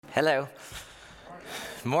Hello.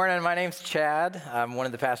 Morning, my name's Chad. I'm one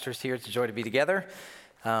of the pastors here. It's a joy to be together.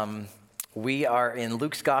 We are in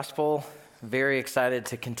Luke's Gospel. Very excited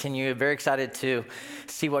to continue. Very excited to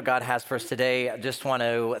see what God has for us today. I just want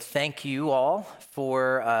to thank you all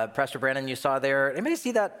for Pastor Brandon you saw there. Anybody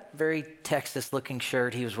see that very Texas-looking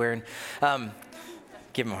shirt he was wearing?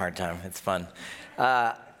 Give him a hard time. It's fun.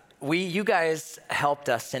 You guys helped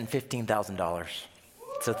us send $15,000.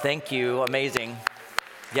 So thank you. Amazing.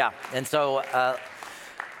 Yeah, and so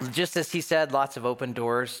just as he said, lots of open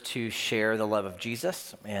doors to share the love of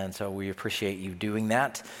Jesus, and so we appreciate you doing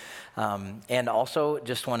that. And also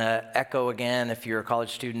just want to echo again, if you're a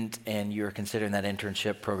college student and you're considering that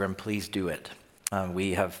internship program, please do it.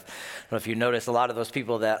 We have, I don't know if you notice, a lot of those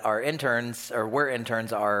people that are interns or were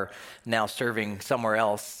interns are now serving somewhere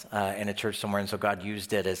else in a church somewhere, and so God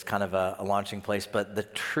used it as kind of a launching place. But the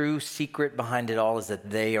true secret behind it all is that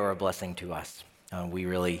they are a blessing to us. We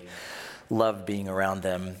really love being around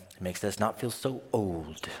them. It makes us not feel so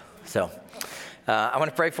old. So I want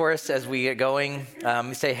to pray for us as we get going.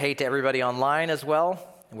 We say hey to everybody online as well.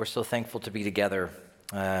 We're so thankful to be together.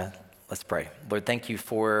 Let's pray. Lord, thank you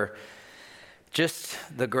for just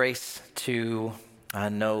the grace to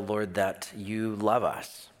know, Lord, that you love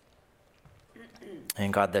us.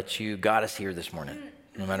 And God, that you got us here this morning.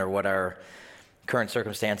 No matter what our current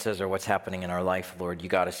circumstances or what's happening in our life, Lord, you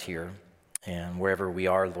got us here. And wherever we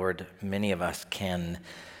are, Lord, many of us can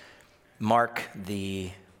mark the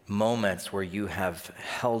moments where you have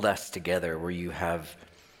held us together, where you have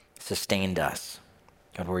sustained us,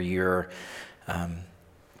 and where your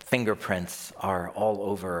fingerprints are all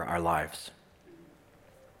over our lives.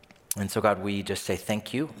 And so, God, we just say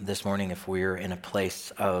thank you this morning if we're in a place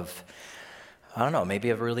of, I don't know, maybe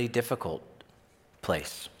a really difficult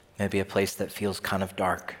place, maybe a place that feels kind of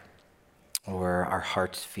dark, or our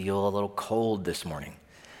hearts feel a little cold this morning,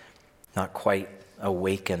 not quite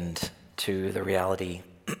awakened to the reality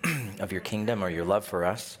of your kingdom or your love for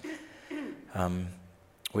us.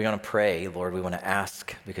 We want to pray, Lord, we want to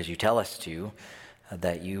ask, because you tell us to,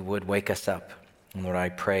 that you would wake us up. And Lord, I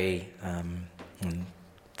pray, and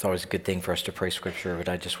it's always a good thing for us to pray scripture, but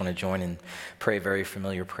I just want to join and pray a very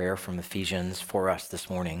familiar prayer from Ephesians for us this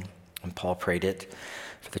morning. And Paul prayed it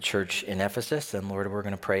for the church in Ephesus, and Lord, we're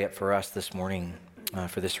going to pray it for us this morning.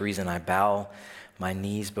 For this reason, I bow my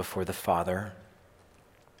knees before the Father,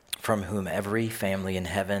 from whom every family in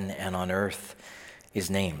heaven and on earth is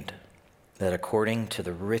named, that according to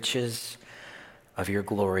the riches of your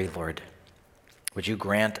glory, Lord, would you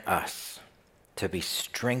grant us to be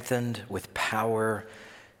strengthened with power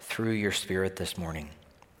through your Spirit this morning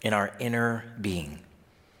in our inner being.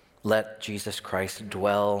 Let Jesus Christ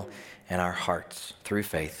dwell in our hearts through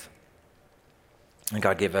faith. And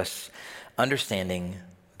God, give us understanding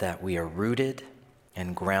that we are rooted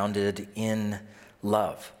and grounded in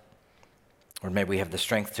love. Or maybe we have the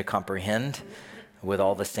strength to comprehend with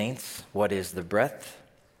all the saints what is the breadth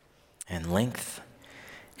and length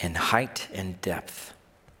and height and depth.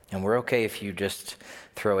 And we're okay if you just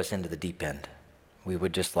throw us into the deep end. We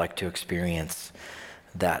would just like to experience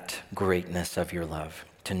that greatness of your love,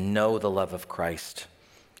 to know the love of Christ.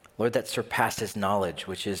 Lord, that surpasses knowledge,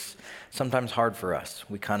 which is sometimes hard for us.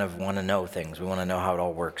 We kind of want to know things. We want to know how it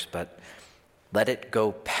all works, but let it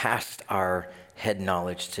go past our head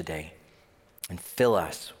knowledge today and fill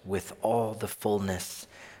us with all the fullness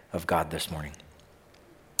of God this morning.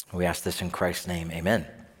 We ask this in Christ's name, amen.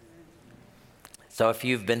 So if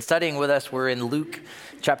you've been studying with us, we're in Luke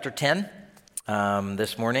chapter 10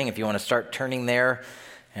 this morning. If you want to start turning there,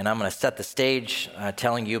 and I'm going to set the stage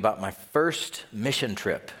telling you about my first mission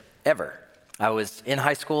trip ever. I was in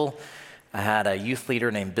high school. I had a youth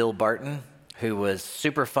leader named Bill Barton who was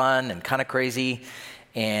super fun and kind of crazy,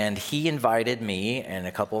 and he invited me and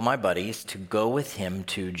a couple of my buddies to go with him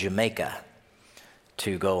to Jamaica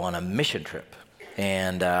to go on a mission trip.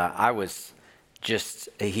 And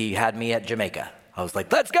he had me at Jamaica. I was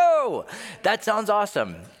like, let's go! That sounds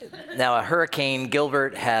awesome. Now, a Hurricane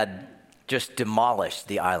Gilbert had just demolished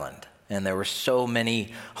the island, and there were so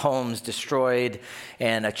many homes destroyed,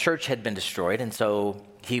 and a church had been destroyed, and so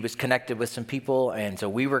he was connected with some people, and so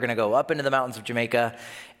we were going to go up into the mountains of Jamaica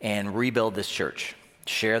and rebuild this church,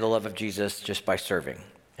 share the love of Jesus just by serving.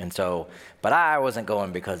 And so, but I wasn't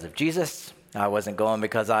going because of Jesus. I wasn't going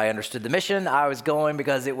because I understood the mission. I was going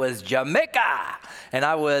because it was Jamaica, and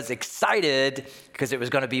I was excited because it was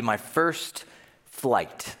going to be my first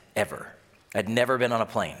flight ever. I'd never been on a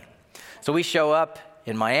plane. So we show up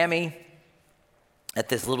in Miami at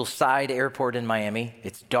this little side airport in Miami.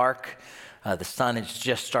 It's dark. The sun is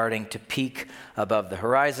just starting to peak above the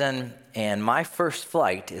horizon, and my first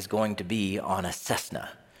flight is going to be on a Cessna.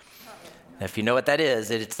 If you know what that is,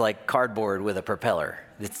 it's like cardboard with a propeller.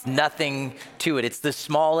 It's nothing to it. It's the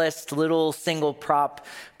smallest little single prop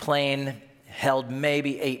plane, held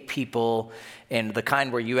maybe 8 people, and the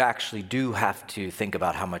kind where you actually do have to think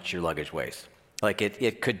about how much your luggage weighs. Like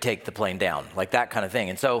it could take the plane down, like that kind of thing.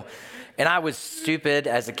 And I was stupid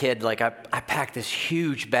as a kid. Like I packed this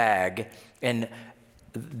huge bag, and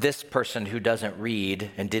this person who doesn't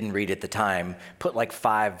read and didn't read at the time put like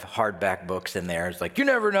 5 hardback books in there. It's like, you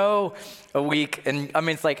never know, a week. And I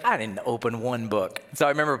mean, it's like, I didn't open one book. So I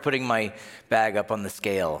remember putting my bag up on the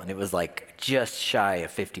scale, and it was like just shy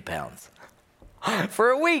of 50 pounds for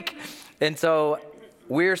a week. And so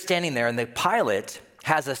we're standing there, and the pilot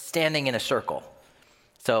has us standing in a circle.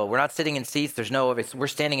 So we're not sitting in seats. We're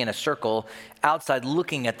standing in a circle outside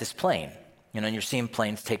looking at this plane. And you're seeing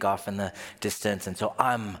planes take off in the distance. And so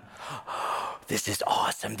this is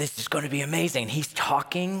awesome. This is going to be amazing. And he's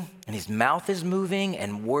talking, and his mouth is moving,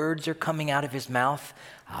 and words are coming out of his mouth.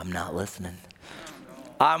 I'm not listening.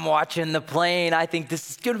 I'm watching the plane. I think this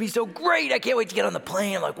is going to be so great. I can't wait to get on the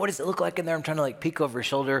plane. I'm like, what does it look like in there? I'm trying to peek over his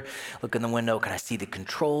shoulder, look in the window. Can I see the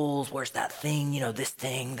controls? Where's that thing? This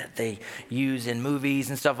thing that they use in movies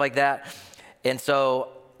and stuff like that. And so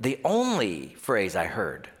the only phrase I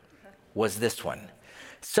heard was this one.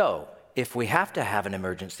 So if we have to have an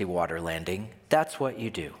emergency water landing, that's what you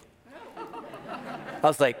do. I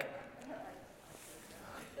was like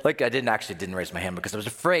I didn't raise my hand because I was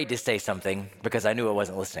afraid to say something because I knew I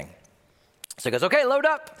wasn't listening. So he goes, okay, load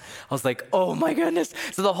up. I was like, oh my goodness.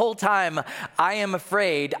 So the whole time I am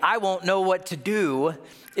afraid I won't know what to do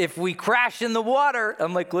if we crash in the water.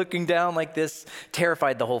 I'm looking down like this,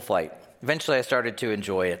 terrified the whole flight. Eventually I started to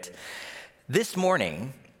enjoy it. This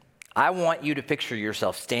morning, I want you to picture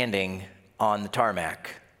yourself standing on the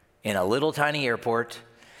tarmac in a little tiny airport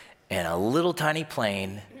and a little tiny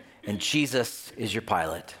plane, and Jesus is your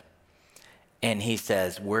pilot. And he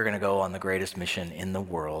says, we're going to go on the greatest mission in the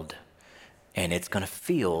world, and it's going to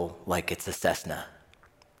feel like it's a Cessna.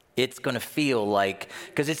 It's going to feel like,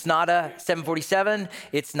 because it's not a 747,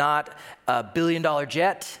 it's not a billion-dollar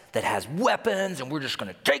jet that has weapons, and we're just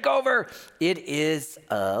going to take over. It is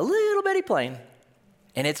a little bitty plane.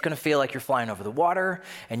 And it's going to feel like you're flying over the water,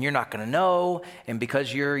 and you're not going to know. And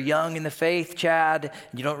because you're young in the faith, Chad,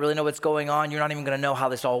 you don't really know what's going on. You're not even going to know how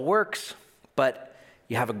this all works. But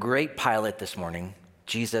you have a great pilot this morning,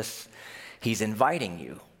 Jesus. He's inviting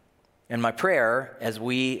you. And my prayer as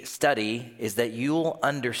we study is that you'll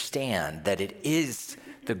understand that it is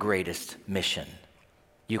the greatest mission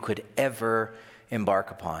you could ever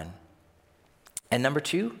embark upon. And number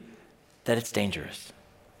 2, that it's dangerous.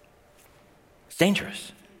 It's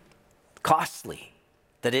dangerous, costly,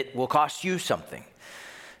 that it will cost you something.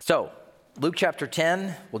 So Luke chapter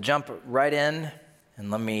 10, we'll jump right in, and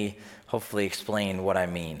let me hopefully explain what I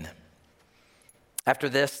mean. After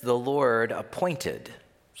this, the Lord appointed,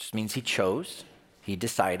 which means he chose, he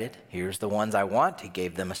decided, here's the ones I want. He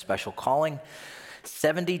gave them a special calling,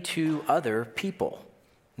 72 other people.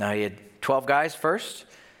 Now he had 12 guys first,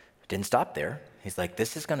 didn't stop there. He's like,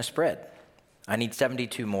 this is going to spread. I need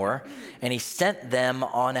 72 more. And he sent them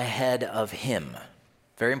on ahead of him.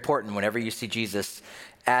 Very important whenever you see Jesus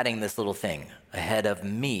adding this little thing, ahead of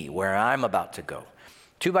me, where I'm about to go.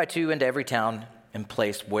 2 by 2 into every town and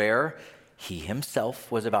place where he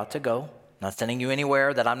himself was about to go. Not sending you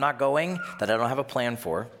anywhere that I'm not going, that I don't have a plan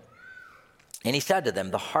for. And he said to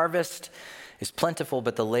them, the harvest is plentiful,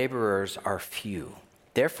 but the laborers are few.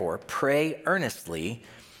 Therefore, pray earnestly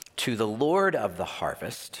to the Lord of the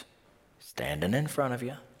harvest, standing in front of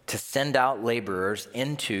you, to send out laborers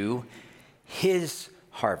into his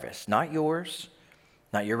harvest, not yours,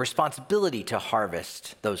 not your responsibility to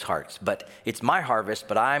harvest those hearts, but it's my harvest,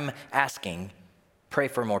 but I'm asking, pray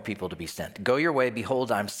for more people to be sent. Go your way,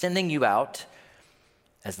 behold, I'm sending you out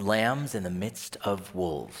as lambs in the midst of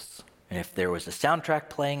wolves. And if there was a soundtrack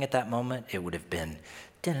playing at that moment, it would have been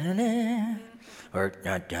da-da-da, or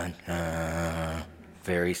da-da-da,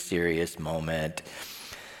 very serious moment.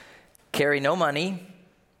 Carry no money,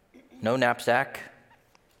 no knapsack,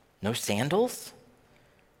 no sandals.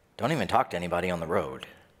 Don't even talk to anybody on the road.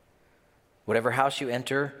 Whatever house you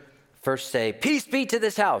enter, first say, peace be to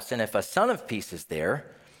this house. And if a son of peace is there,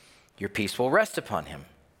 your peace will rest upon him.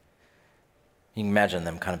 You can imagine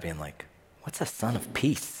them kind of being like, what's a son of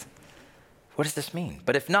peace? What does this mean?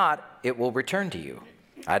 But if not, it will return to you.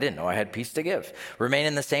 I didn't know I had peace to give. Remain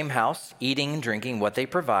in the same house, eating and drinking what they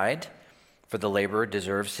provide, for the laborer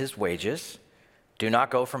deserves his wages. Do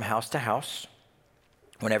not go from house to house.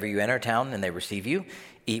 Whenever you enter a town and they receive you,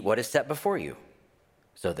 eat what is set before you.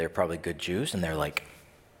 So they're probably good Jews, and they're like,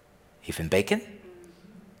 even bacon?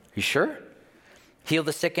 You sure? Heal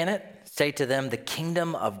the sick in it, say to them, the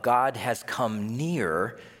kingdom of God has come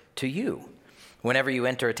near to you. Whenever you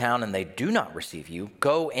enter a town and they do not receive you,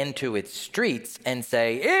 go into its streets and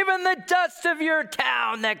say, even the dust of your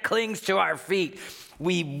town that clings to our feet,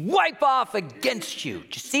 we wipe off against you. Do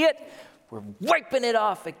you see it? We're wiping it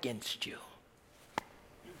off against you.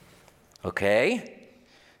 Okay.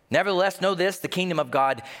 Nevertheless, know this, the kingdom of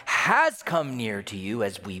God has come near to you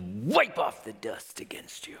as we wipe off the dust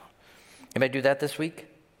against you. Anybody do that this week?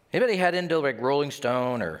 Anybody head into like Rolling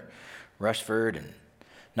Stone or Rushford and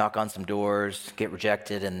knock on some doors, get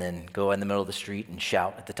rejected, and then go in the middle of the street and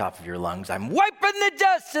shout at the top of your lungs, I'm wiping the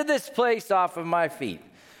dust of this place off of my feet?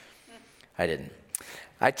 I didn't.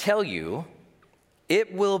 I tell you,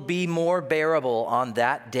 it will be more bearable on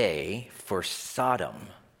that day for Sodom.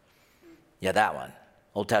 Yeah, that one.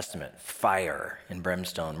 Old Testament, fire and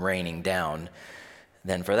brimstone raining down,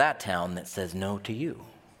 than for that town that says no to you.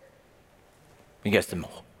 You get some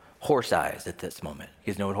horse eyes at this moment.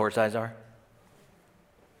 You guys know what horse eyes are?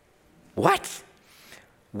 What?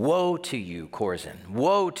 Woe to you, Chorazin.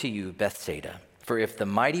 Woe to you, Bethsaida. For if the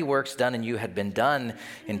mighty works done in you had been done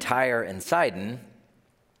in Tyre and Sidon,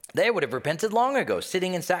 they would have repented long ago,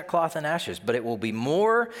 sitting in sackcloth and ashes. But it will be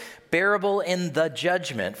more bearable in the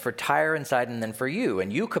judgment for Tyre and Sidon than for you.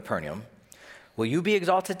 And you, Capernaum, will you be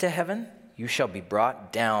exalted to heaven? You shall be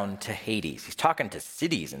brought down to Hades. He's talking to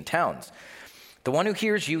cities and towns. The one who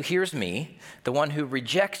hears you hears me. The one who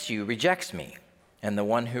rejects you rejects me. And the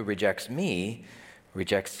one who rejects me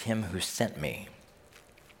rejects him who sent me.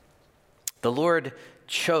 The Lord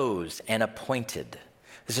chose and appointed.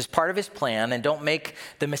 This is part of his plan, and don't make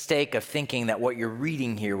the mistake of thinking that what you're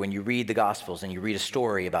reading here when you read the Gospels and you read a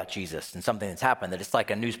story about Jesus and something that's happened, that it's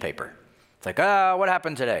like a newspaper. It's like, what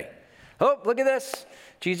happened today? Oh, look at this.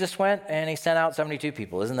 Jesus went and he sent out 72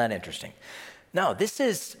 people. Isn't that interesting? No, this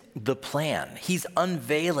is the plan. He's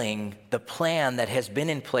unveiling the plan that has been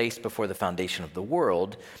in place before the foundation of the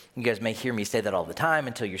world. You guys may hear me say that all the time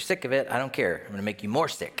until you're sick of it. I don't care. I'm going to make you more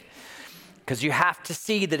sick. Because you have to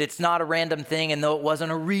see that it's not a random thing, and though it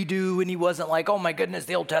wasn't a redo, and he wasn't like, oh my goodness,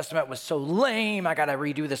 the Old Testament was so lame, I got to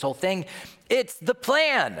redo this whole thing. It's the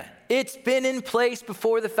plan. It's been in place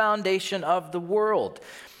before the foundation of the world.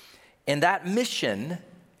 And that mission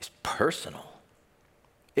is personal.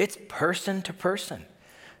 It's person to person.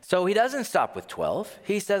 So he doesn't stop with 12.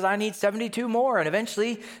 He says, I need 72 more, and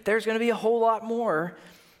eventually there's going to be a whole lot more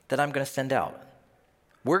that I'm going to send out.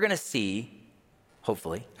 We're going to see,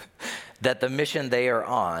 hopefully, that the mission they are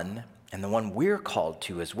on, and the one we're called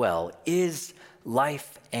to as well, is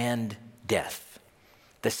life and death.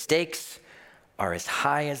 The stakes are as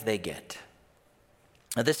high as they get.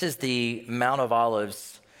 Now, this is the Mount of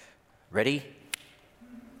Olives. Ready?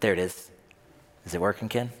 There it is. Is it working,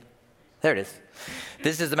 Ken? There it is.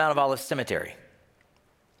 This is the Mount of Olives Cemetery.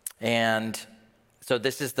 And so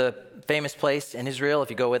this is the famous place in Israel.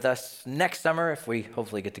 If you go with us next summer, if we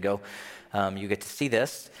hopefully get to go, you get to see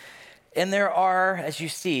this. And there are, as you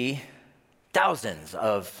see, thousands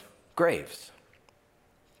of graves,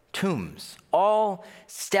 tombs, all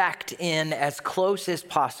stacked in as close as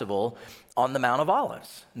possible on the Mount of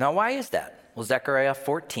Olives. Now, why is that? Well, Zechariah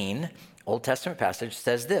 14, Old Testament passage,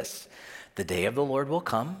 says this: the day of the Lord will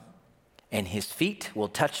come, and his feet will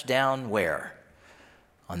touch down where?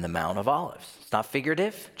 On the Mount of Olives. It's not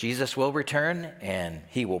figurative. Jesus will return, and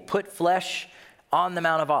he will put flesh on the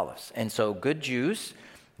Mount of Olives. And so good Jews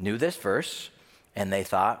knew this verse, and they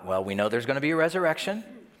thought, well, we know there's going to be a resurrection,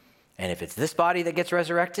 and if it's this body that gets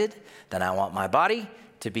resurrected, then I want my body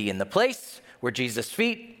to be in the place where Jesus'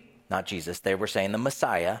 feet, not Jesus, they were saying the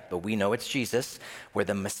Messiah, but we know it's Jesus, where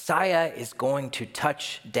the Messiah is going to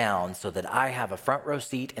touch down so that I have a front row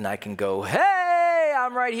seat and I can go, hey,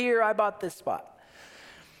 I'm right here, I bought this spot.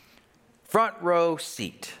 Front row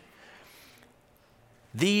seat.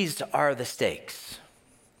 These are the stakes.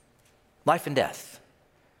 Life and death.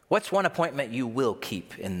 What's one appointment you will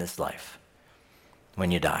keep in this life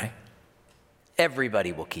when you die?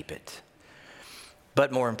 Everybody will keep it.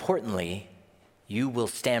 But more importantly, you will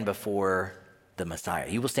stand before the Messiah.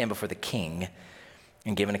 You will stand before the King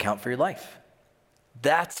and give an account for your life.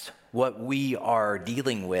 That's what we are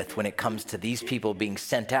dealing with when it comes to these people being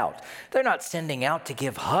sent out. They're not sending out to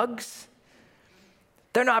give hugs.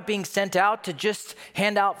 They're not being sent out to just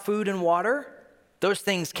hand out food and water. Those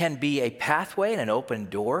things can be a pathway and an open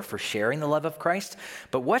door for sharing the love of Christ.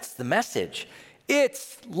 But what's the message?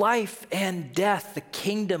 It's life and death. The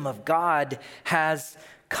kingdom of God has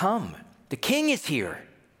come. The King is here.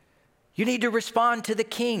 You need to respond to the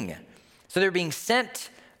King. So they're being sent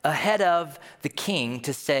ahead of the King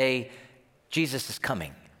to say, Jesus is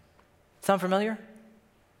coming. Sound familiar?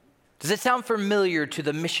 Does it sound familiar to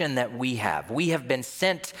the mission that we have? We have been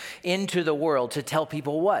sent into the world to tell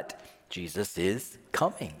people what? Jesus is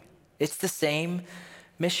coming. It's the same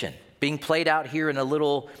mission being played out here in a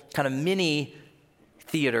little kind of mini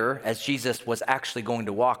theater as Jesus was actually going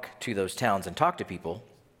to walk to those towns and talk to people.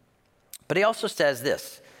 But he also says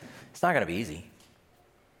this, it's not going to be easy.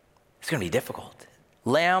 It's going to be difficult.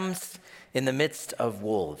 Lambs in the midst of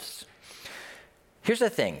wolves. Here's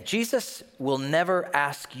the thing, Jesus will never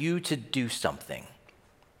ask you to do something,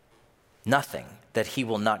 nothing, that he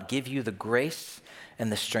will not give you the grace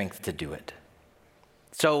and the strength to do it.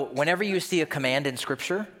 So whenever you see a command in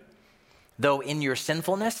Scripture, though in your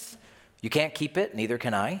sinfulness, you can't keep it, neither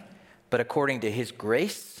can I, but according to his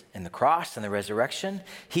grace and the cross and the resurrection,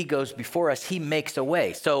 he goes before us, he makes a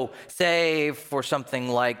way. So say for something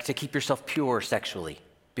like to keep yourself pure sexually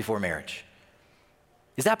before marriage.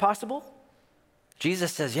 Is that possible?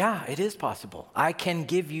 Jesus says, yeah, it is possible. I can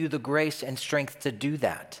give you the grace and strength to do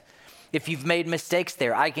that. If you've made mistakes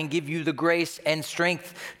there, I can give you the grace and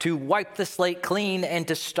strength to wipe the slate clean and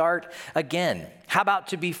to start again. How about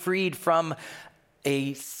to be freed from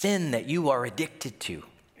a sin that you are addicted to?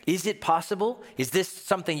 Is it possible? Is this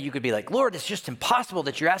something you could be like, Lord, it's just impossible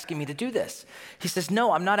that you're asking me to do this? He says,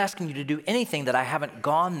 no, I'm not asking you to do anything that I haven't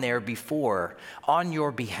gone there before on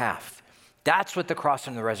your behalf. That's what the cross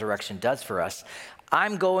and the resurrection does for us.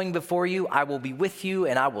 I'm going before you, I will be with you,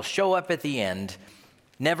 and I will show up at the end,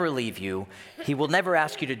 never leave you. He will never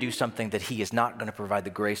ask you to do something that he is not going to provide the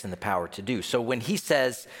grace and the power to do. So when he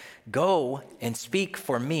says, go and speak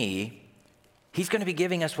for me, he's going to be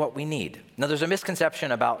giving us what we need. Now, there's a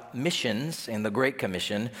misconception about missions in the Great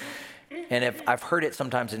Commission, and I've heard it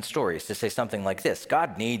sometimes in stories to say something like this,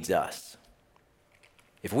 God needs us.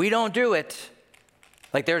 If we don't do it,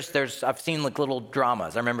 like I've seen like little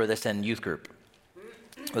dramas. I remember this in youth group,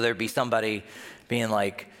 where there'd be somebody being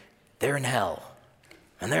like, they're in hell,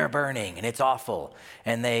 and they're burning, and it's awful,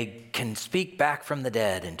 and they can speak back from the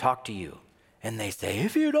dead and talk to you. And they say,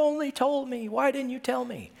 if you'd only told me, why didn't you tell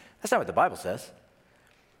me? That's not what the Bible says.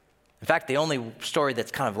 In fact, the only story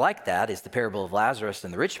that's kind of like that is the parable of Lazarus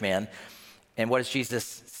and the rich man. And what does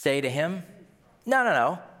Jesus say to him?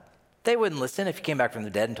 No. They wouldn't listen if he came back from the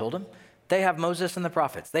dead and told him. They have Moses and the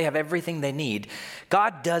prophets. They have everything they need.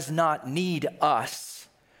 God does not need us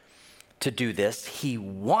to do this. He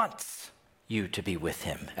wants you to be with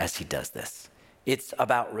him as he does this. It's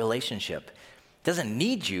about relationship. Doesn't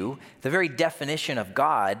need you. The very definition of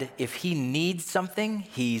God, if he needs something,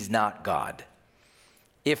 he's not God.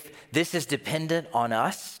 If this is dependent on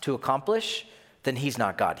us to accomplish, then he's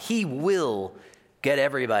not God. He will get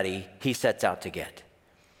everybody he sets out to get.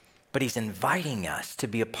 But he's inviting us to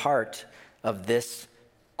be a part of this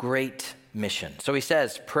great mission. So he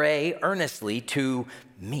says, pray earnestly to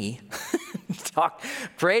me.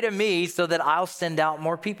 Pray to me so that I'll send out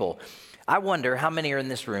more people. I wonder how many are in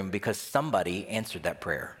this room because somebody answered that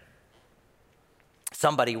prayer.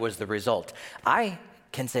 Somebody was the result. I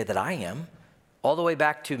can say that I am, all the way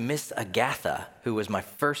back to Miss Agatha, who was my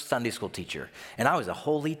first Sunday school teacher, and I was a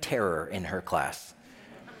holy terror in her class.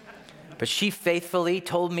 But she faithfully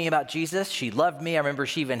told me about Jesus. She loved me. I remember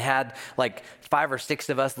she even had like 5 or 6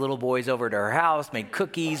 of us little boys over to her house, made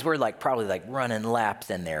cookies. We're probably running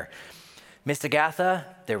laps in there. Miss Agatha,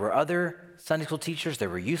 there were other Sunday school teachers, there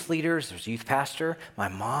were youth leaders, there was a youth pastor, my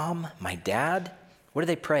mom, my dad. What are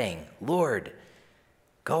they praying? Lord,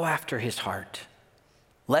 go after his heart.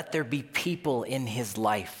 Let there be people in his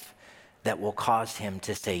life that will cause him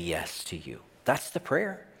to say yes to you. That's the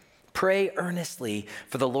prayer. Pray earnestly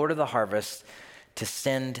for the Lord of the harvest to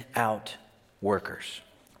send out workers.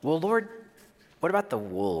 Well, Lord, what about the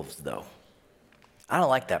wolves, though? I don't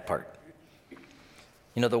like that part.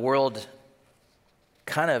 You know, the world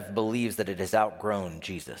kind of believes that it has outgrown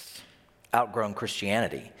Jesus, outgrown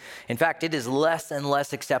Christianity. In fact, it is less and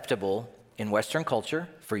less acceptable in Western culture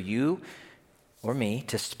for you or me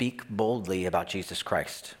to speak boldly about Jesus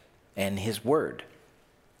Christ and his word.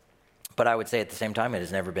 But I would say at the same time, it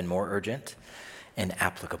has never been more urgent and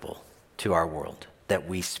applicable to our world that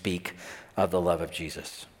we speak of the love of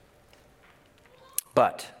Jesus.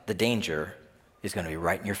 But the danger is going to be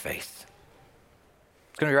right in your face.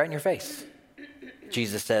 It's going to be right in your face.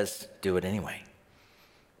 Jesus says, do it anyway.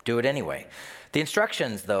 Do it anyway. The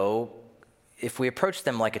instructions, though, if we approach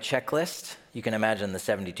them like a checklist, you can imagine the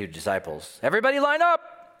 72 disciples. Everybody line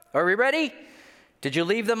up. Are we ready? Did you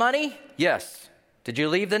leave the money? Yes. Did you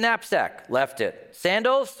leave the knapsack? Left it.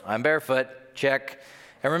 Sandals? I'm barefoot. Check.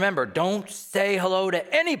 And remember, don't say hello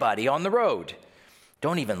to anybody on the road.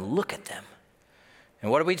 Don't even look at them. And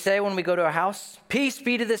what do we say when we go to a house? Peace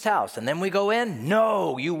be to this house. And then we go in?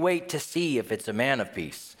 No, you wait to see if it's a man of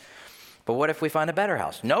peace. But what if we find a better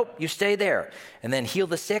house? Nope, you stay there. And then heal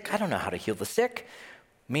the sick? I don't know how to heal the sick.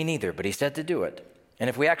 Me neither, but he said to do it. And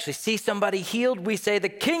if we actually see somebody healed, we say the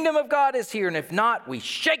kingdom of God is here. And if not, we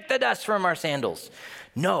shake the dust from our sandals.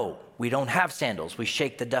 No, we don't have sandals. We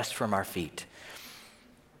shake the dust from our feet.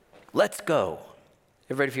 Let's go.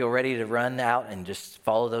 Everybody feel ready to run out and just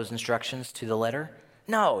follow those instructions to the letter?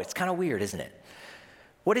 No, it's kind of weird, isn't it?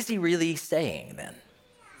 What is he really saying then?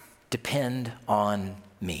 Depend on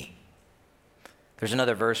me. There's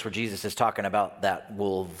another verse where Jesus is talking about that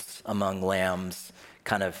wolves among lambs,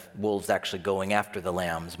 kind of wolves actually going after the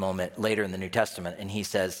lambs moment later in the New Testament. And he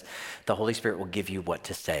says, the Holy Spirit will give you what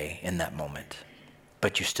to say in that moment.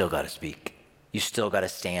 But you still got to speak. You still got to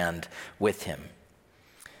stand with him.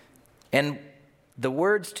 And the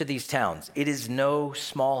words to these towns, it is no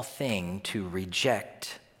small thing to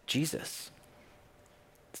reject Jesus.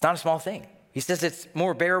 It's not a small thing. He says it's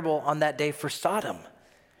more bearable on that day for Sodom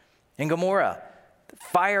and Gomorrah.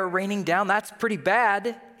 Fire raining down, that's pretty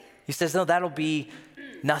bad. He says, no, that'll be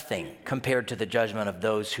nothing compared to the judgment of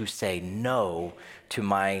those who say no to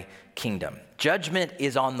my kingdom. Judgment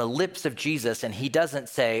is on the lips of Jesus, and he doesn't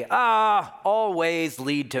say, always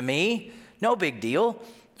lead to me. No big deal.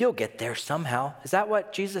 You'll get there somehow. Is that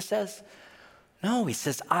what Jesus says? No, he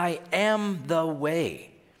says, I am the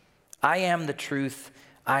way. I am the truth.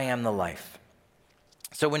 I am the life.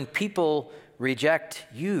 So when people reject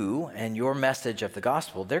you and your message of the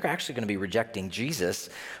gospel, they're actually going to be rejecting Jesus,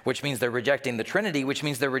 which means they're rejecting the Trinity, which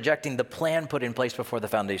means they're rejecting the plan put in place before the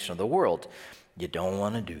foundation of the world. You don't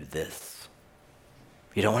want to do this.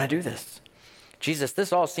 You don't want to do this. Jesus,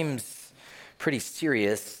 this all seems pretty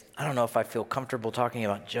serious. I don't know if I feel comfortable talking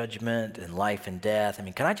about judgment and life and death. I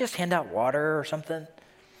mean, can I just hand out water or something?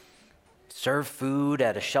 Serve food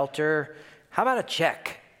at a shelter? How about a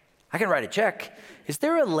check? I can write a check. Is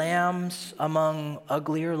there a lambs among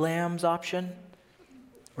uglier lambs option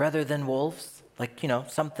rather than wolves? Like,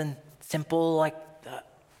 something simple like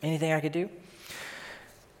anything I could do?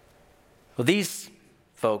 Well, these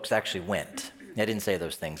folks actually went. I didn't say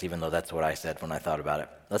those things, even though that's what I said when I thought about it.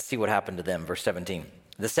 Let's see what happened to them. Verse 17.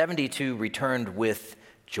 The 72 returned with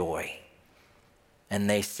joy. And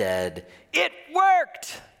they said, it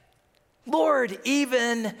worked! Lord,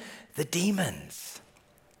 even the demons.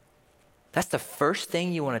 That's the first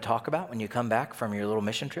thing you want to talk about when you come back from your little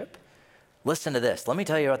mission trip? Listen to this. Let me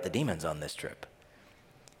tell you about the demons on this trip.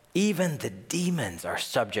 Even the demons are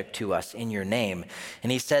subject to us in your name.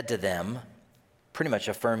 And he said to them, pretty much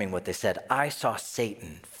affirming what they said, I saw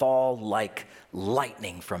Satan fall like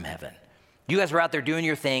lightning from heaven. You guys were out there doing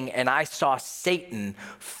your thing, and I saw Satan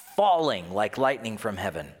falling like lightning from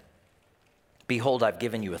heaven. Behold, I've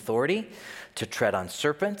given you authority to tread on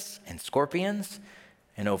serpents and scorpions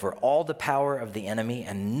and over all the power of the enemy,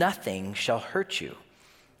 and nothing shall hurt you.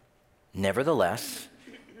 Nevertheless,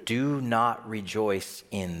 do not rejoice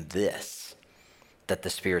in this, that the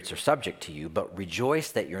spirits are subject to you, but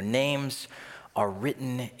rejoice that your names are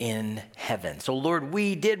written in heaven. So, Lord,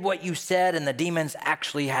 we did what you said, and the demons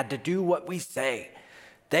actually had to do what we say.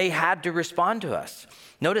 They had to respond to us.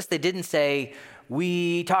 Notice they didn't say,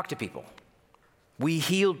 we talked to people. We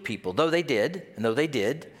healed people, though they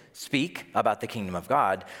did speak about the kingdom of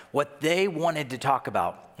God. What they wanted to talk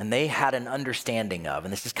about, and they had an understanding of,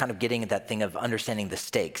 and this is kind of getting at that thing of understanding the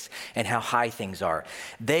stakes and how high things are.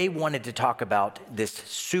 They wanted to talk about this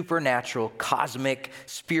supernatural, cosmic,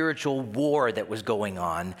 spiritual war that was going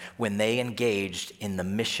on when they engaged in the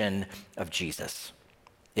mission of Jesus.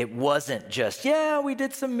 It wasn't just, we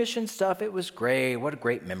did some mission stuff. It was great. What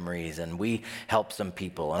great memories. And we helped some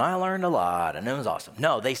people. And I learned a lot. And it was awesome.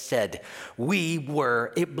 No, they said,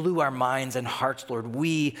 it blew our minds and hearts, Lord.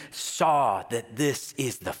 We saw that this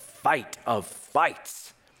is the fight of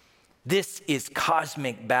fights. This is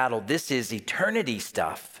cosmic battle. This is eternity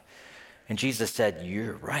stuff. And Jesus said,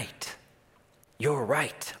 you're right. You're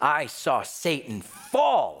right. I saw Satan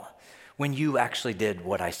fall when you actually did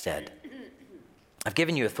what I said. I've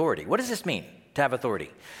given you authority. What does this mean, to have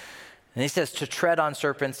authority? And he says to tread on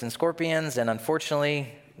serpents and scorpions. And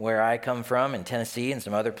unfortunately, where I come from in Tennessee and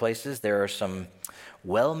some other places, there are some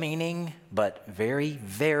well-meaning but very,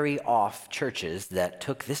 very off churches that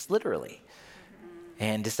took this literally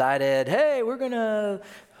and decided, hey, we're going to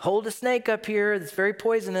hold a snake up here that's very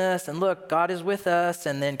poisonous. And look, God is with us.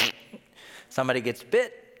 And then somebody gets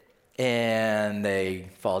bit and they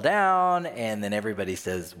fall down. And then everybody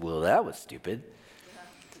says, well, that was stupid.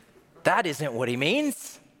 That isn't what he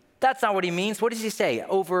means. That's not what he means. What does he say?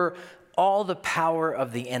 Over all the power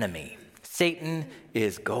of the enemy, Satan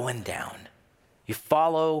is going down. You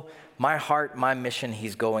follow my heart, my mission,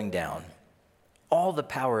 he's going down. All the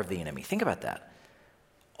power of the enemy. Think about that.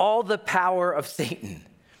 all the power of Satan.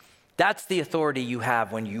 That's the authority you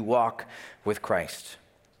have when you walk with Christ.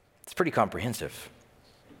 It's pretty comprehensive.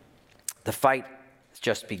 The fight has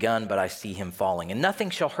just begun, but I see him falling, and nothing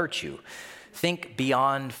shall hurt you. Think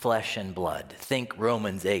beyond flesh and blood. Think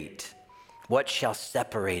Romans 8. What shall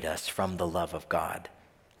separate us from the love of God?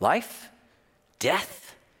 Life?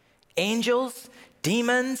 Death? Angels?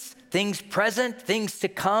 Demons? Things present? Things to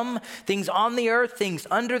come? Things on the earth? Things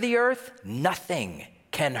under the earth? Nothing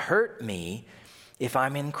can hurt me if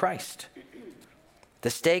I'm in Christ. The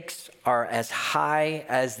stakes are as high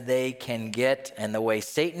as they can get, and the way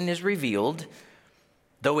Satan is revealed,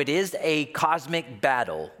 though it is a cosmic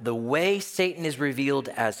battle, the way Satan is revealed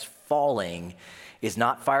as falling is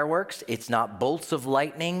not fireworks. It's not bolts of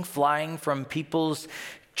lightning flying from people's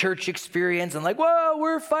church experience and like, whoa,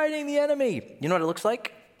 we're fighting the enemy. You know what it looks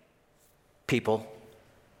like? People,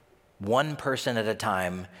 one person at a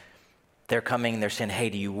time, they're coming, they're saying, hey,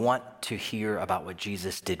 do you want to hear about what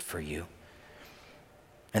Jesus did for you?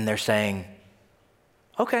 And they're saying,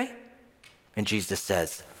 okay. And Jesus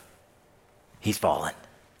says, he's fallen.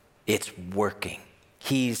 It's working.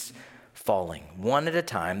 He's falling. One at a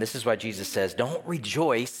time. This is why Jesus says, don't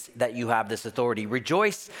rejoice that you have this authority.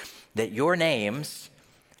 Rejoice that your names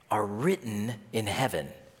are written in heaven.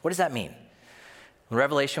 What does that mean? In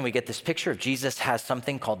Revelation, we get this picture of Jesus has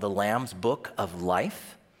something called the Lamb's Book of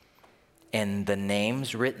Life. And the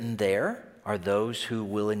names written there are those who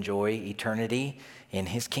will enjoy eternity in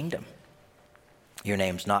his kingdom. Your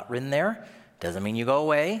name's not written there. Doesn't mean you go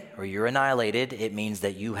away or you're annihilated. It means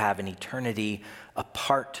that you have an eternity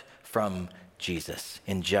apart from Jesus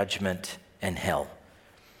in judgment and hell.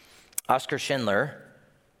 Oskar Schindler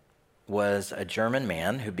was a German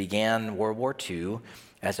man who began World War II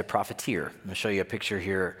as a profiteer. I'm going to show you a picture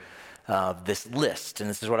here of this list, and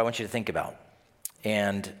this is what I want you to think about.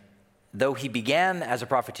 And though he began as a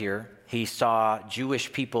profiteer, he saw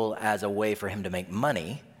Jewish people as a way for him to make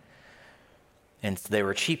money. And so they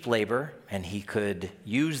were cheap labor, and he could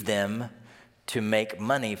use them to make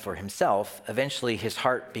money for himself. Eventually, his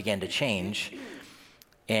heart began to change.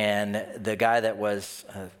 And the guy that was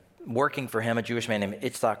working for him, a Jewish man named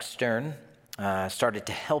Itzhak Stern, started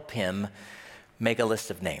to help him make a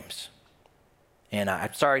list of names. And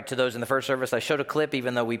I'm sorry to those in the first service. I showed a clip,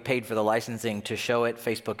 even though we paid for the licensing to show it.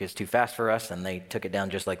 Facebook is too fast for us, and they took it down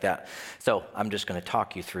just like that. So I'm just going to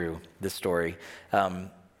talk you through this story.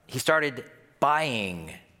 He started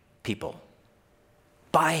buying people.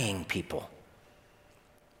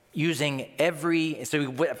 Using at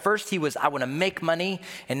first he was, I want to make money.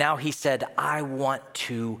 And now he said, I want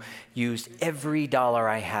to use every dollar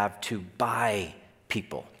I have to buy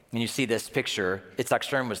people. And you see this picture. Itzhak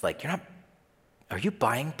Stern was like, are you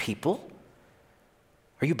buying people?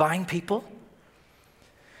 Are you buying people?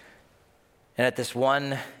 And at this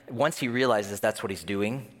once he realizes that's what he's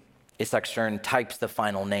doing, Itzhak Stern types the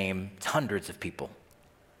final name. It's hundreds of people.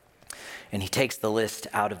 And he takes the list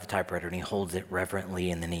out of the typewriter and he holds it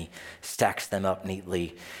reverently, and then he stacks them up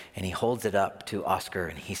neatly, and he holds it up to Oskar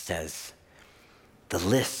and he says, the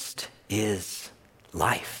list is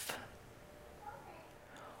life.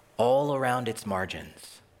 All around its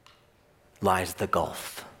margins lies the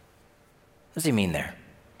gulf. What does he mean there?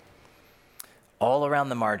 All around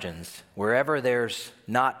the margins, wherever there's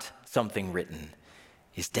not something written,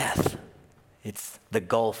 is death. It's the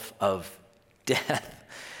gulf of death.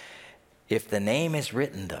 If the name is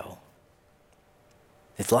written, though,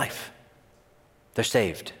 it's life. They're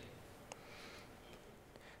saved.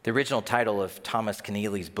 The original title of Thomas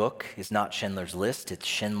Keneally's book is not Schindler's List, it's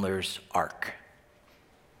Schindler's Ark.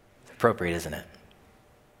 It's appropriate, isn't it?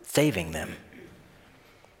 Saving them.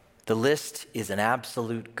 The list is an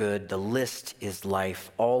absolute good. The list is life.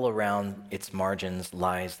 All around its margins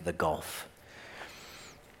lies the gulf.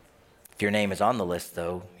 If your name is on the list,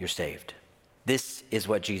 though, you're saved. This is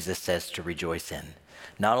what Jesus says to rejoice in.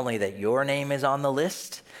 Not only that your name is on the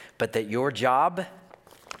list, but that your job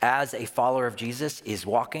as a follower of Jesus is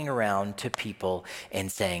walking around to people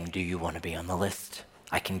and saying, do you want to be on the list?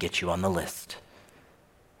 I can get you on the list.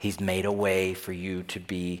 He's made a way for you to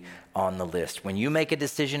be on the list. When you make a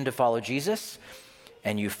decision to follow Jesus,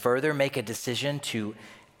 and you further make a decision to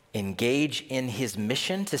engage in his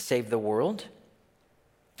mission to save the world,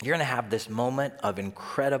 you're going to have this moment of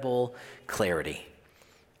incredible clarity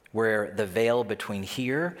where the veil between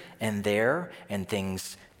here and there and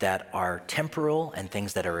things that are temporal and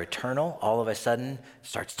things that are eternal all of a sudden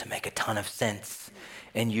starts to make a ton of sense.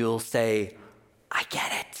 And you'll say, I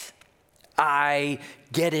get it. I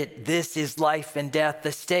get it. This is life and death.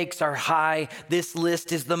 The stakes are high. This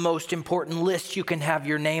list is the most important list you can have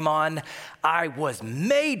your name on. I was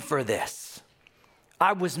made for this.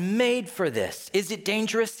 I was made for this. Is it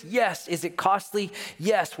dangerous? Yes. Is it costly?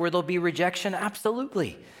 Yes. Where there'll be rejection?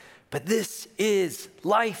 Absolutely. But this is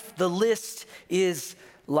life. The list is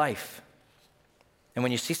life. And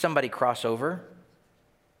when you see somebody cross over,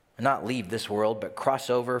 not leave this world, but cross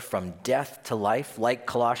over from death to life, like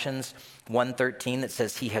Colossians 1:13 that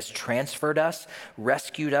says he has transferred us,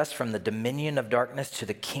 rescued us from the dominion of darkness to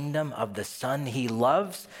the kingdom of the Son he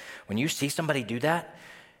loves. When you see somebody do that,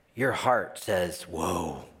 your heart says,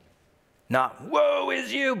 whoa. Not woe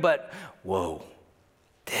is you, but whoa,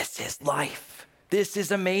 this is life. This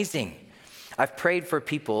is amazing. I've prayed for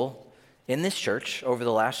people in this church over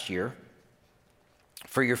the last year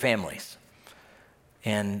for your families.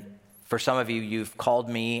 And for some of you, you've called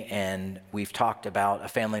me and we've talked about a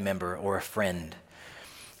family member or a friend.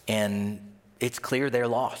 And it's clear they're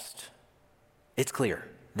lost. It's clear.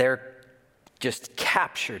 They're just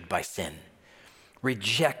captured by sin,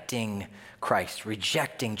 rejecting Christ,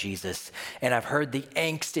 rejecting Jesus. And I've heard the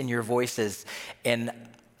angst in your voices. And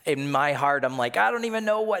in my heart, I'm like, I don't even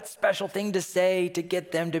know what special thing to say to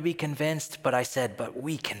get them to be convinced. But I said, but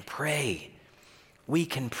we can pray. We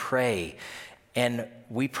can pray. And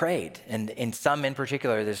we prayed. And in some in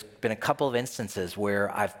particular, there's been a couple of instances where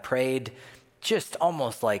I've prayed just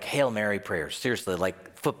almost like Hail Mary prayers. Seriously,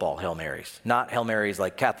 like football Hail Marys. Not Hail Marys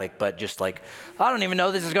like Catholic, but just like, I don't even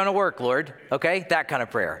know this is going to work, Lord. Okay? That kind of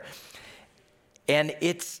prayer. And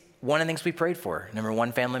it's one of the things we prayed for. Number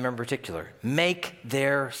one family member in particular. Make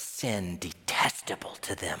their sin detestable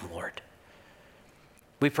to them, Lord.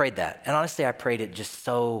 We prayed that. And honestly, I prayed it just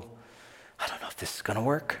so, I don't know if this is going to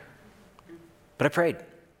work. But I prayed.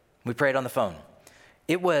 We prayed on the phone.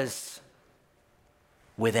 It was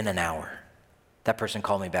within an hour. That person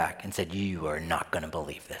called me back and said, you are not going to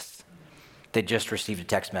believe this. They just received a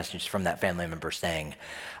text message from that family member saying,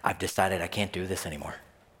 I've decided I can't do this anymore.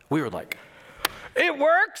 We were like, it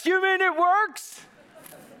works? You mean it works?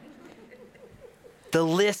 The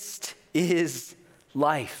list is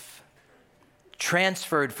life.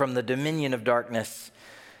 Transferred from the dominion of darkness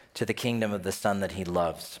to the kingdom of the Son that he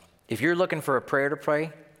loves. If you're looking for a prayer to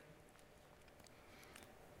pray,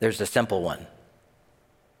 there's a simple one.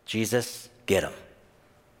 Jesus, get him.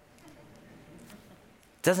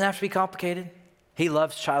 It doesn't have to be complicated. He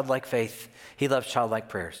loves childlike faith. He loves childlike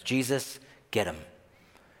prayers. Jesus, get him.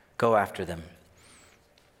 Go after them.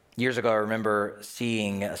 Years ago, I remember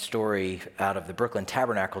seeing a story out of the Brooklyn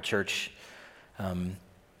Tabernacle Church.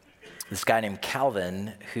 This guy named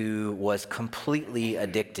Calvin who was completely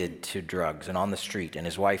addicted to drugs and on the street, and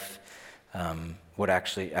his wife would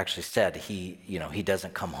actually said he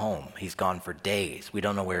doesn't come home. He's gone for days. We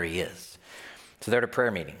don't know where he is. So they're at a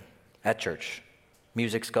prayer meeting at church.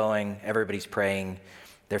 Music's going, everybody's praying.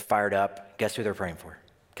 They're fired up. Guess who they're praying for?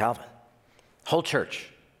 Calvin. Whole church,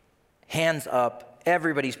 hands up.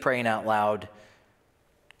 Everybody's praying out loud,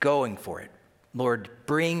 going for it. Lord,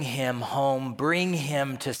 bring him home, bring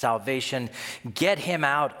him to salvation, get him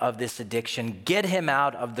out of this addiction, get him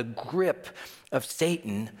out of the grip of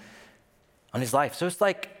Satan on his life. So it's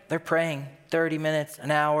like they're praying 30 minutes,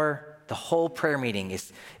 an hour. The whole prayer meeting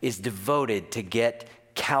is devoted to get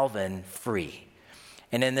Calvin free.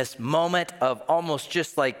 And in this moment of almost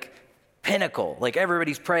just like pinnacle, like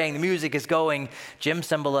everybody's praying, the music is going, Jim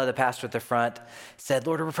Cymbala, the pastor at the front, said,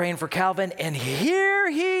 Lord, we're praying for Calvin, and here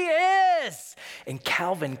he is. And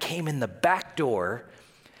Calvin came in the back door,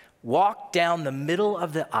 walked down the middle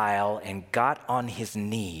of the aisle, and got on his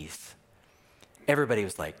knees. Everybody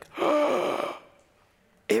was like, oh,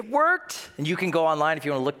 it worked. And you can go online if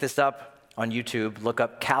you want to look this up on YouTube. Look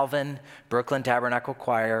up Calvin, Brooklyn Tabernacle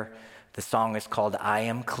Choir. The song is called I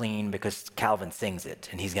Am Clean because Calvin sings it,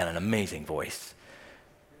 and he's got an amazing voice.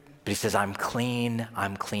 But he says, I'm clean,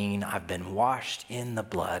 I've been washed in the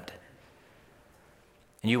blood.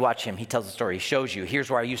 And you watch him, he tells the story, he shows you, here's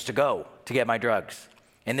where I used to go to get my drugs.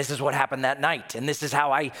 And this is what happened that night. And this is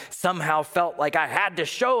how I somehow felt like I had to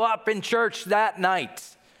show up in church that night.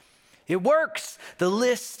 It works. The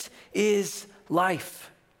list is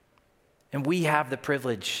life. And we have the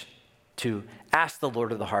privilege to ask the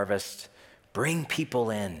Lord of the harvest, bring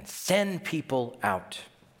people in, send people out.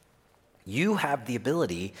 You have the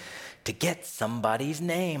ability to get somebody's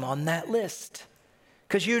name on that list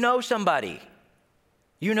because you know somebody.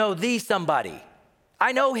 You know the somebody.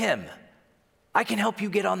 I know him. I can help you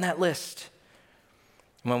get on that list.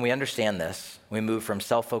 When we understand this, we move from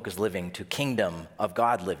self-focused living to kingdom of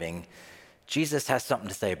God living. Jesus has something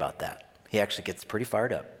to say about that. He actually gets pretty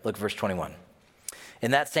fired up. Look at verse 21.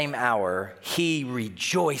 In that same hour, he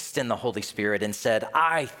rejoiced in the Holy Spirit and said,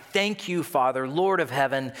 I thank you, Father, Lord of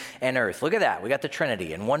heaven and earth. Look at that. We got the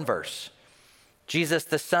Trinity in one verse. Jesus,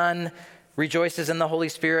 the Son, rejoices in the Holy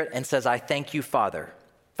Spirit and says, I thank you, Father,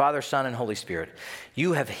 Son, and Holy Spirit.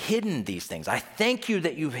 You have hidden these things. I thank you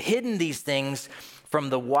that you've hidden these things from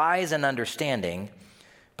the wise and understanding,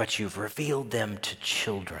 but you've revealed them to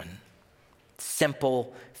children.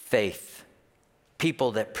 Simple faith.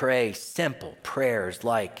 People that pray simple prayers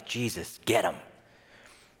like Jesus, get them.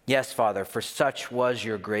 Yes, Father, for such was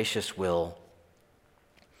your gracious will.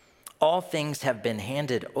 All things have been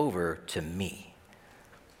handed over to me.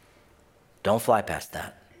 Don't fly past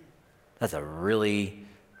that. That's a really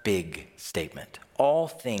big statement. All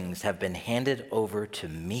things have been handed over to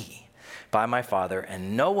me by my Father,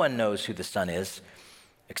 and no one knows who the Son is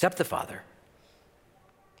except the Father,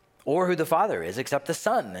 or who the Father is except the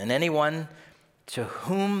Son, and anyone to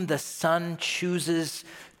whom the Son chooses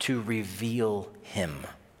to reveal him.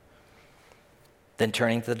 Then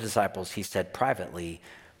turning to the disciples, he said privately,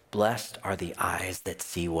 blessed are the eyes that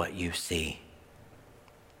see what you see.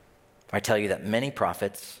 I tell you that many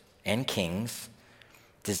prophets and kings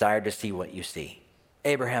desired to see what you see.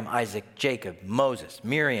 Abraham, Isaac, Jacob, Moses,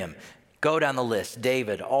 Miriam, go down the list,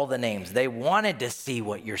 David, all the names. They wanted to see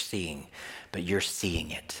what you're seeing, but you're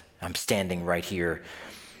seeing it. I'm standing right here.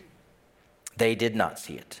 They did not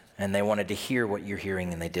see it, and they wanted to hear what you're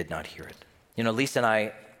hearing, and they did not hear it. You know, Lisa and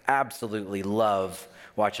I absolutely love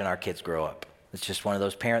watching our kids grow up. It's just one of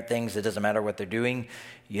those parent things. It doesn't matter what they're doing.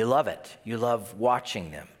 You love it. You love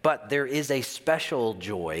watching them. But there is a special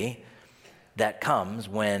joy that comes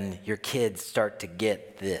when your kids start to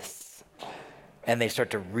get this, and they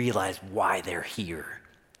start to realize why they're here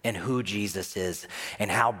and who Jesus is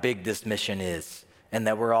and how big this mission is, and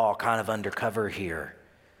that we're all kind of undercover here,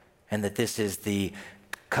 and that this is the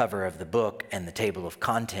cover of the book and the table of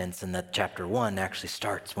contents, and that chapter 1 actually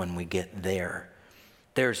starts when we get there.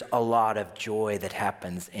 There's a lot of joy that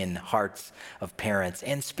happens in hearts of parents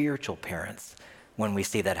and spiritual parents when we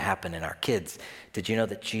see that happen in our kids. Did you know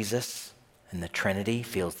that Jesus and the Trinity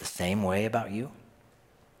feels the same way about you?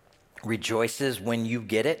 Rejoices when you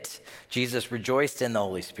get it. Jesus rejoiced in the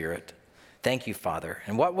Holy Spirit. Thank you, Father.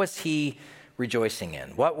 And what was he rejoicing in?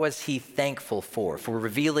 What was he thankful for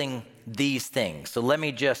revealing these things? So let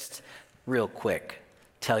me just real quick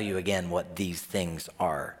tell you again what these things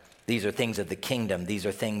are. These are things of the kingdom. These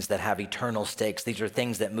are things that have eternal stakes. These are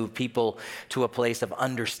things that move people to a place of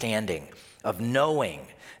understanding, of knowing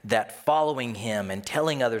that following him and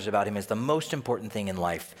telling others about him is the most important thing in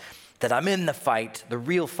life. That I'm in the fight, the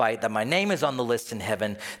real fight, that my name is on the list in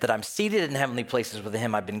heaven, that I'm seated in heavenly places with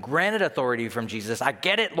him. I've been granted authority from Jesus. I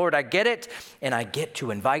get it, Lord, I get it. And I get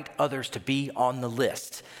to invite others to be on the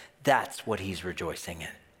list. That's what he's rejoicing in.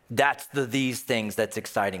 That's these things that's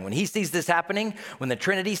exciting. When he sees this happening, when the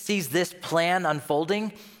Trinity sees this plan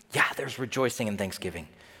unfolding, there's rejoicing and thanksgiving.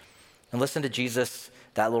 And listen to Jesus,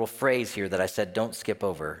 that little phrase here that I said, don't skip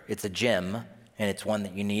over. It's a gem, and it's one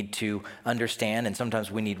that you need to understand. And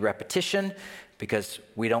sometimes we need repetition because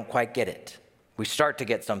we don't quite get it. We start to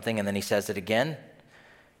get something, and then he says it again.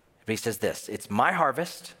 But he says this, it's my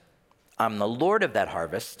harvest. I'm the Lord of that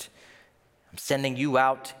harvest. I'm sending you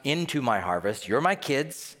out into my harvest. You're my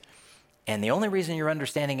kids. And the only reason you're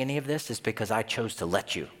understanding any of this is because I chose to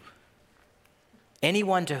let you.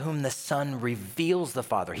 Anyone to whom the Son reveals the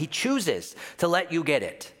Father, he chooses to let you get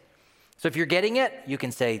it. So if you're getting it, you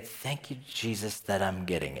can say, thank you, Jesus, that I'm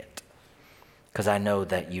getting it. Because I know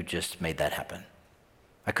that you just made that happen.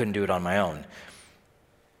 I couldn't do it on my own.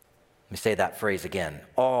 Let me say that phrase again.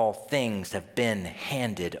 All things have been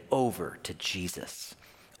handed over to Jesus.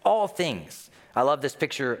 All things. I love this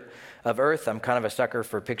picture of Earth. I'm kind of a sucker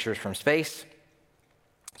for pictures from space.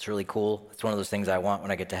 It's really cool. It's one of those things I want when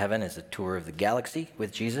I get to heaven is a tour of the galaxy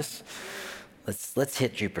with Jesus. Let's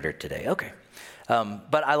hit Jupiter today. Okay.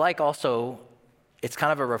 But I like also, it's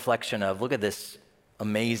kind of a reflection of, look at this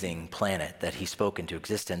amazing planet that he spoke into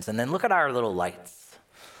existence. And then look at our little lights.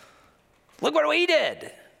 Look what we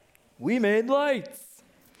did. We made lights.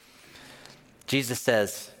 Jesus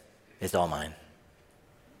says, it's all mine.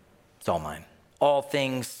 It's all mine. All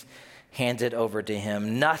things handed over to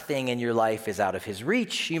him. Nothing in your life is out of his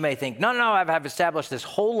reach. You may think, no, I've established this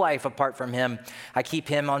whole life apart from him. I keep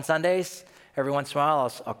him on Sundays. Every once in a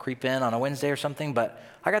while, I'll creep in on a Wednesday or something, but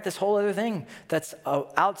I got this whole other thing that's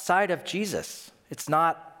outside of Jesus. It's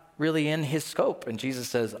not really in his scope. And Jesus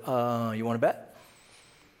says, you want to bet?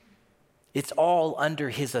 It's all under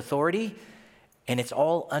his authority, and it's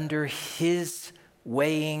all under his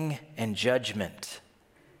weighing and judgment.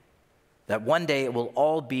 That one day it will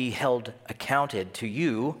all be held accounted to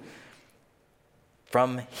you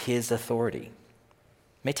from his authority.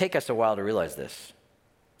 It may take us a while to realize this.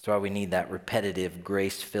 That's why we need that repetitive,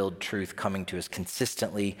 grace-filled truth coming to us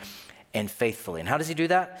consistently and faithfully. And how does he do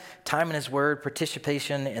that? Time in his word,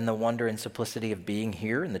 participation in the wonder and simplicity of being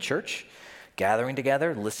here in the church, gathering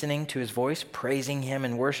together, listening to his voice, praising him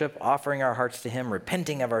in worship, offering our hearts to him,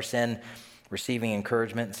 repenting of our sin, receiving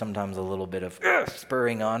encouragement, sometimes a little bit of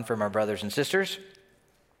spurring on from our brothers and sisters.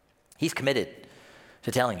 He's committed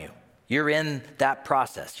to telling you. You're in that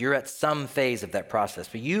process. You're at some phase of that process,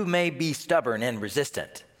 but you may be stubborn and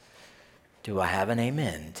resistant. Do I have an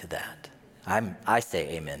amen to that? I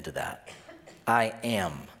say amen to that. I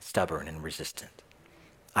am stubborn and resistant.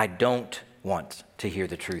 I don't want to hear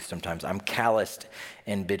the truth sometimes. I'm calloused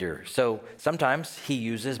and bitter. So sometimes he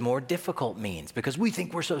uses more difficult means because we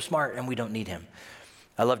think we're so smart and we don't need him.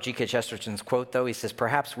 I love G.K. Chesterton's quote, though. He says,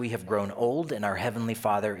 "Perhaps we have grown old and our Heavenly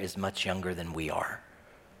Father is much younger than we are."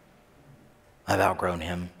 I've outgrown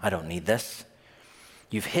him. I don't need this.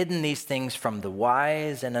 You've hidden these things from the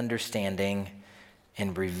wise and understanding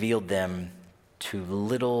and revealed them to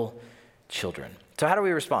little children. So how do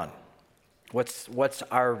we respond? What's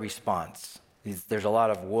our response? There's a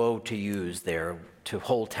lot of woe to use there to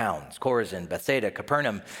whole towns, Chorazin, Bethsaida,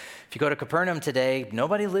 Capernaum. If you go to Capernaum today,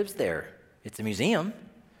 nobody lives there. It's a museum.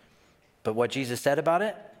 But what Jesus said about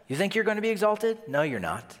it, you think you're going to be exalted? No, you're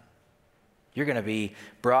not. You're going to be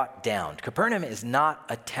brought down. Capernaum is not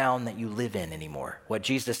a town that you live in anymore. What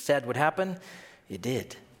Jesus said would happen, it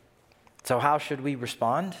did. So how should we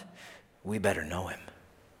respond? We better know him.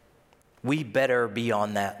 We better be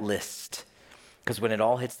on that list. Because when it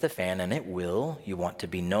all hits the fan, and it will, you want to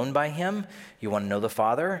be known by him. You want to know the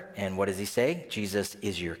Father. And what does he say? Jesus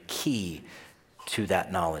is your key to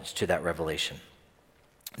that knowledge, to that revelation.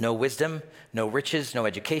 No wisdom, no riches, no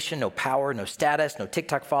education, no power, no status, no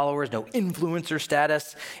TikTok followers, no influencer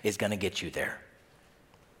status is going to get you there.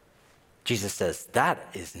 Jesus says, that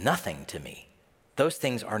is nothing to me. Those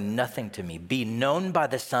things are nothing to me. Be known by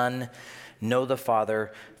the Son, know the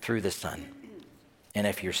Father through the Son. And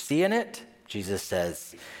if you're seeing it, Jesus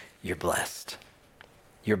says, you're blessed.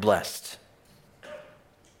 You're blessed.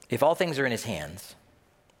 If all things are in his hands,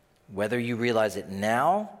 whether you realize it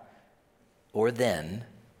now or then,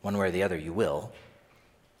 one way or the other,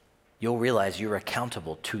 you'll realize you're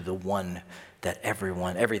accountable to the one that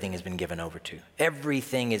everything has been given over to.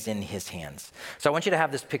 Everything is in his hands. So I want you to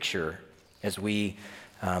have this picture as we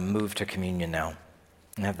move to communion now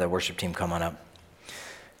and have the worship team come on up.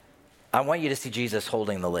 I want you to see Jesus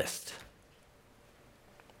holding the list.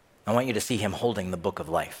 I want you to see him holding the book of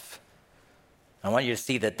life. I want you to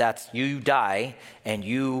see that that's you die and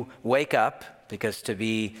you wake up, because to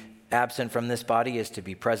be absent from this body is to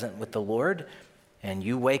be present with the Lord. And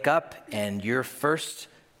you wake up and your first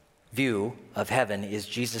view of heaven is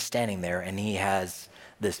Jesus standing there and he has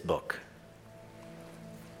this book.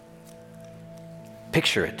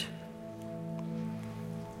 Picture it.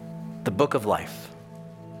 The book of life.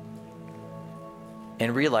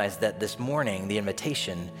 And realize that this morning the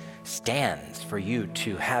invitation stands for you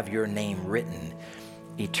to have your name written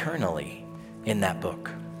eternally in that book.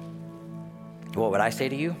 What would I say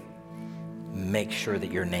to you? Make sure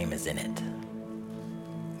that your name is in it.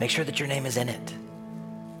 Make sure that your name is in it.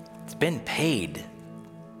 It's been paid.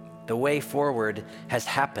 The way forward has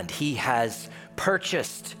happened. He has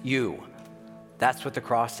purchased you. That's what the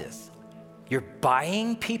cross is. You're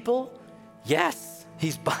buying people? Yes,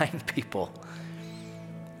 he's buying people.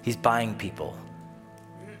 He's buying people.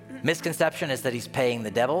 Misconception is that he's paying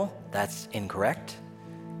the devil. That's incorrect.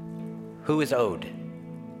 Who is owed?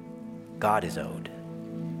 God is owed.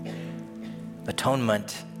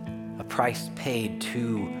 Atonement, a price paid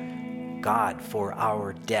to God for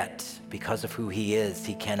our debt. Because of who he is,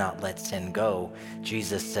 he cannot let sin go.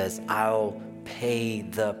 Jesus says, I'll pay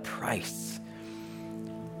the price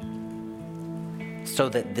so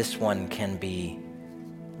that this one can be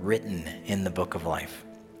written in the book of life.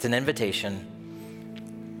 It's an invitation.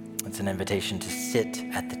 It's an invitation to sit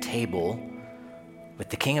at the table with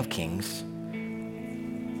the King of Kings,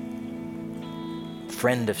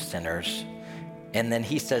 friend of sinners. And then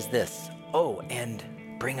he says this, oh, and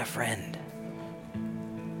bring a friend.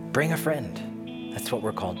 Bring a friend. That's what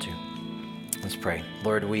we're called to. Let's pray.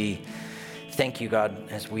 Lord, we thank you, God,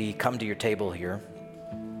 as we come to your table here,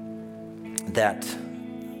 that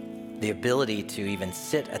the ability to even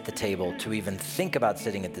sit at the table, to even think about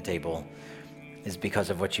sitting at the table, is because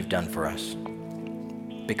of what you've done for us.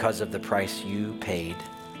 Because of the price you paid.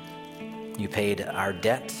 You paid our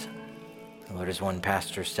debt. Lord, as one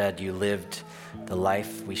pastor said, you lived the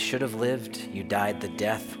life we should have lived. You died the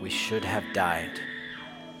death we should have died.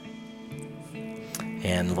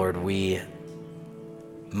 And Lord, we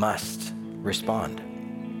must respond.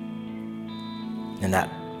 And that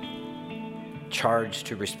charge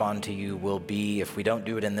to respond to you will be, if we don't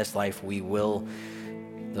do it in this life, it'll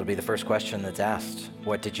be the first question that's asked.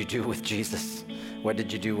 What did you do with Jesus? What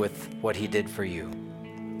did you do with what he did for you?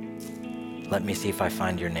 Let me see if I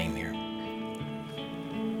find your name here.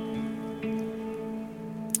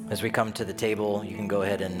 As we come to the table, you can go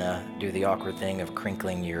ahead and do the awkward thing of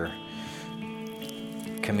crinkling your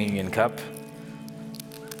communion cup.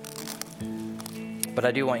 But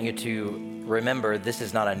I do want you to remember this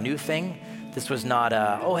is not a new thing. This was not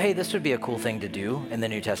this would be a cool thing to do in the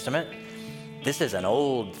New Testament. This is an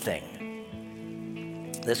old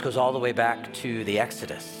thing. This goes all the way back to the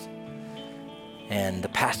Exodus and the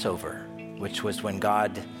Passover, which was when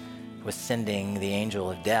God was sending the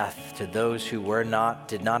angel of death to those who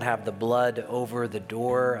did not have the blood over the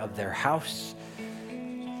door of their house.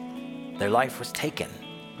 Their life was taken.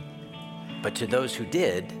 But to those who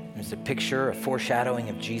did, there's a picture, a foreshadowing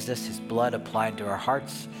of Jesus, his blood applied to our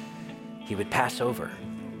hearts. He would pass over.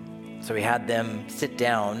 So he had them sit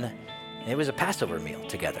down, and it was a Passover meal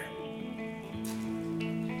together.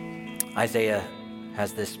 Isaiah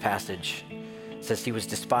has this passage. It says, he was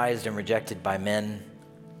despised and rejected by men,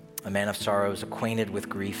 a man of sorrows, acquainted with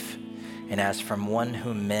grief. And as from one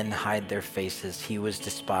whom men hide their faces, he was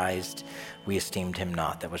despised, we esteemed him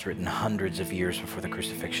not. That was written hundreds of years before the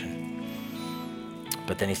crucifixion.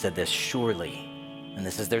 But then he said this, surely, and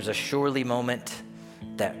there's a surely moment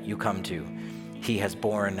that you come to. He has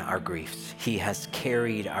borne our griefs. He has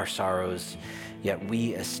carried our sorrows, yet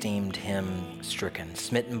we esteemed him stricken,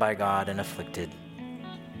 smitten by God and afflicted.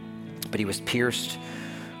 But he was pierced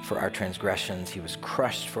for our transgressions. He was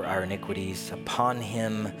crushed for our iniquities. Upon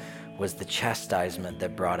him was the chastisement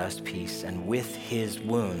that brought us peace, and with his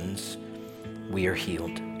wounds we are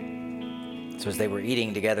healed. So as they were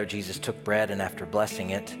eating together, Jesus took bread, and after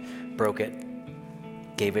blessing it, broke it,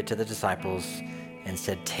 gave it to the disciples, and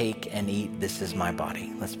said, take and eat, this is my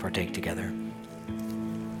body. Let's partake together.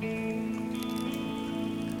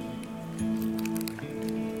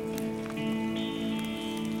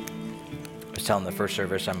 I was telling the first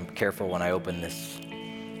service, I'm careful when I open this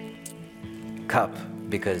cup,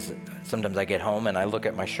 because sometimes I get home and I look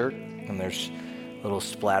at my shirt and there's little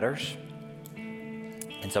splatters.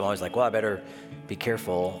 And so I'm always like, well, I better be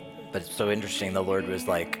careful. But it's so interesting. The Lord was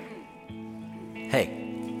like, hey,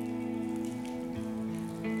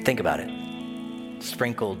 think about it.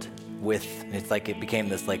 Sprinkled with, and it's like it became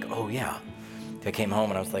this like, oh yeah. I came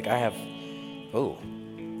home and I was like, I have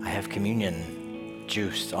communion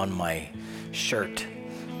juice on my shirt.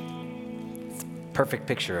 It's a perfect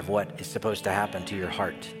picture of what is supposed to happen to your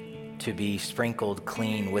heart, to be sprinkled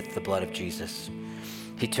clean with the blood of Jesus.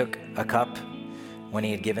 He took a cup. When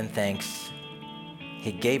he had given thanks,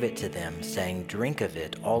 he gave it to them, saying, drink of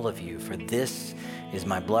it, all of you, for this is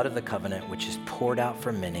my blood of the covenant, which is poured out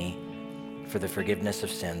for many for the forgiveness of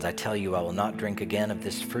sins. I tell you, I will not drink again of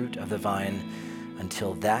this fruit of the vine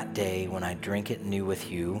until that day when I drink it new with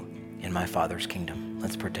you in my Father's kingdom.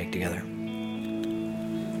 Let's partake together.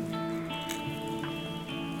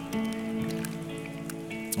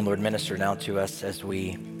 Lord, minister now to us as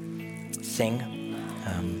we sing.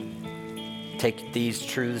 Take these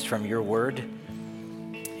truths from your word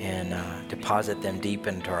and deposit them deep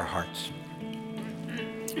into our hearts.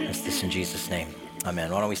 Ask this in Jesus' name.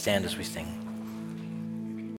 Amen. Why don't we stand as we sing?